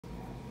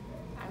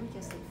would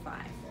just say 5.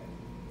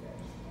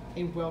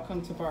 Hey,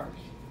 welcome to Bark.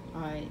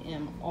 I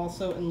am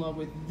also in love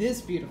with this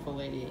beautiful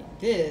lady.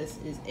 This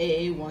is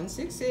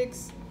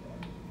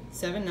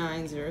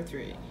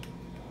A1667903.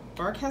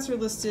 Bark has her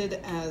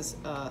listed as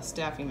a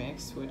staffy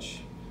mix,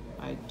 which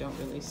I don't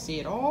really see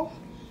at all.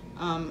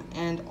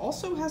 And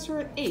also has her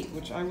at 8,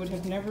 which I would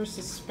have never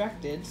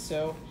suspected.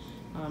 So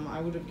I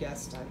would have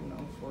guessed, I don't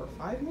know, 4 or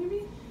 5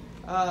 maybe.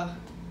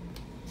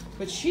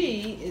 But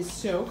she is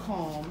so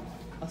calm,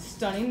 a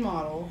stunning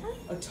model,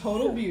 a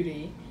total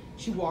beauty.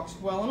 She walks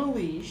well on a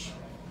leash.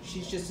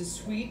 She's just as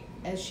sweet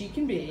as she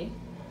can be.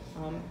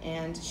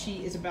 And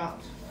she is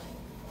about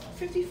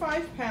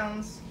 55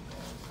 pounds.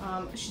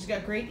 She's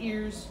got great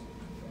ears,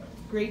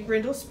 great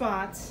brindle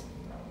spots,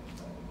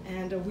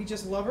 and we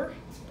just love her.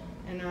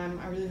 And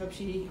I really hope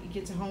she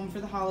gets a home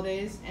for the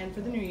holidays and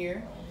for the new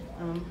year.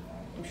 I'm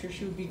sure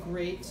she would be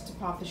great to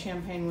pop the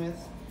champagne with,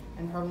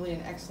 and probably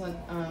an excellent,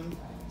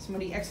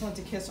 somebody excellent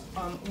to kiss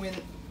when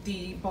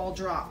the ball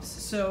drops.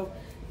 So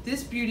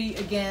this beauty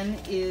again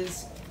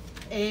is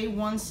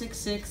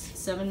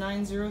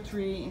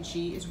A1667903, and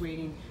she is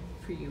waiting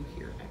for you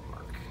here at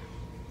Bark.